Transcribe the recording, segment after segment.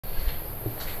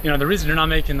the reason you're not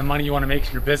making the money you want to make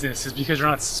in your business is because you're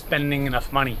not spending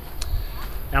enough money.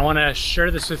 And I want to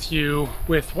share this with you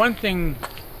with one thing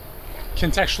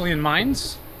contextually in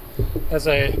mind as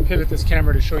I pivot this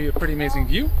camera to show you a pretty amazing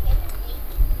view.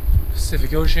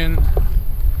 Pacific Ocean.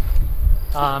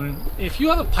 If you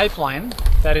have a pipeline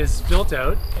that is built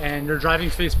out and you're driving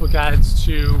Facebook ads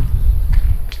to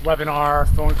webinar,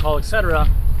 phone call, etc.,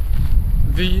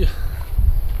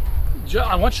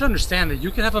 I want you to understand that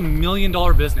you can have $1 million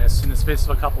business in the space of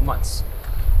a couple months.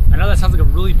 I know that sounds like a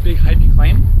really big hypey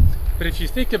claim, but if you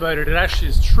think about it, it actually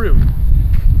is true.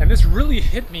 And this really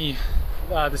hit me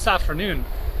this afternoon.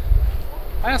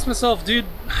 I asked myself, dude,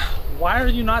 why are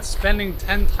you not spending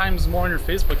 10 times more on your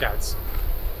Facebook ads?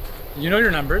 You know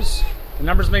your numbers, the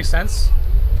numbers make sense.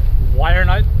 Why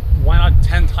not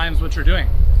 10 times what you're doing?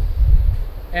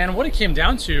 And what it came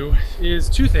down to is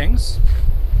two things.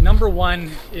 Number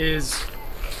one is,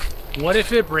 what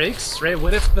if it breaks, right?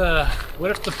 What if the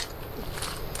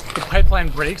pipeline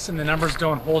breaks and the numbers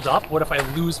don't hold up? What if I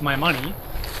lose my money?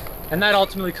 And that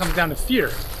ultimately comes down to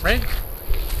fear, right?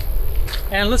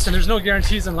 And listen, there's no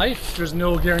guarantees in life. There's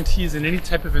no guarantees in any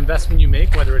type of investment you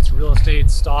make, whether it's real estate,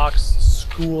 stocks,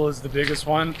 school is the biggest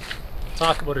one.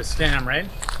 Talk about a scam, right?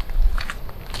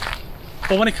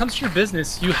 But when it comes to your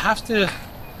business, you have to,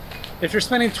 if you're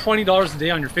spending $20 a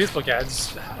day on your Facebook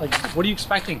ads, like, what are you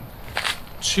expecting?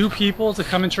 2 people to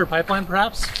come into your pipeline,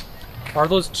 perhaps? Are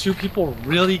those 2 people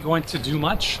really going to do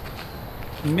much?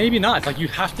 Maybe not. Like, you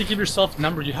have to give yourself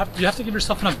numbers. You have to give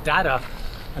yourself enough data,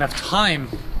 enough time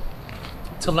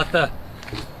to let the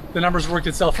numbers work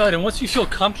itself out. And once you feel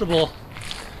comfortable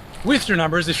with your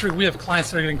numbers, we have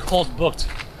clients that are getting calls booked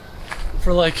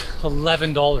for like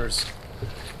 $11.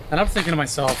 And I'm thinking to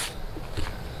myself,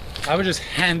 I would just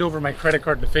hand over my credit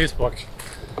card to Facebook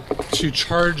to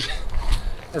charge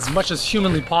as much as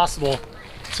humanly possible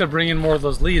to bring in more of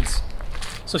those leads.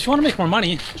 So if you want to make more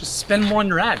money, just spend more on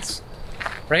your ads,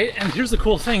 right? And here's the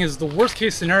cool thing is, the worst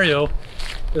case scenario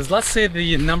is, let's say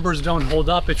the numbers don't hold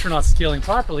up if you're not scaling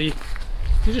properly,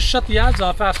 you just shut the ads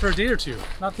off after a day or 2.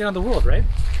 Not the end of the world, right?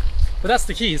 But that's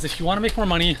the key, is if you want to make more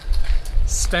money,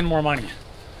 spend more money.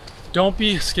 Don't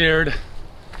be scared,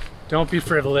 don't be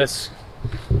frivolous.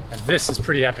 And this is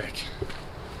pretty epic.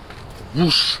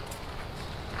 Whoosh.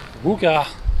 Wooga.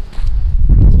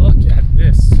 Look at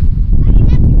this.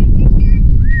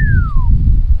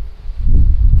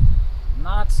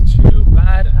 Not too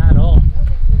bad at all.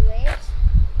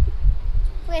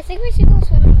 Wait, I think we should go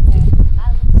swimming there.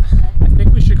 That looks good. I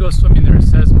think we should go swimming there,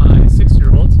 says my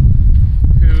 6-year-old,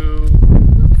 who...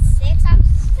 6? I'm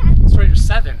 7. Sorry, you're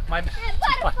 7. My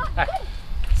bad.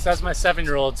 Says my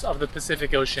 7-year-olds of the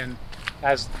Pacific Ocean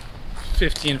as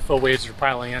 15-foot waves are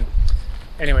piling in.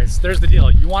 Anyways, there's the deal.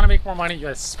 You want to make more money, you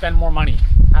gotta spend more money.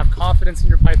 Have confidence in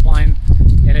your pipeline.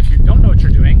 And if you don't know what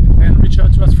you're doing, then reach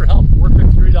out to us for help.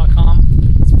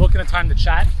 Workwiththeory.com. Let's book in a time to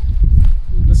chat.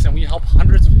 Listen, we help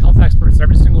hundreds of health experts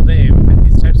every single day with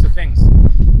these types of things,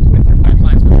 with your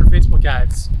pipelines, with your Facebook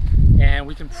ads. And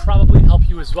we can probably help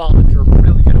you as well if you're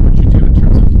really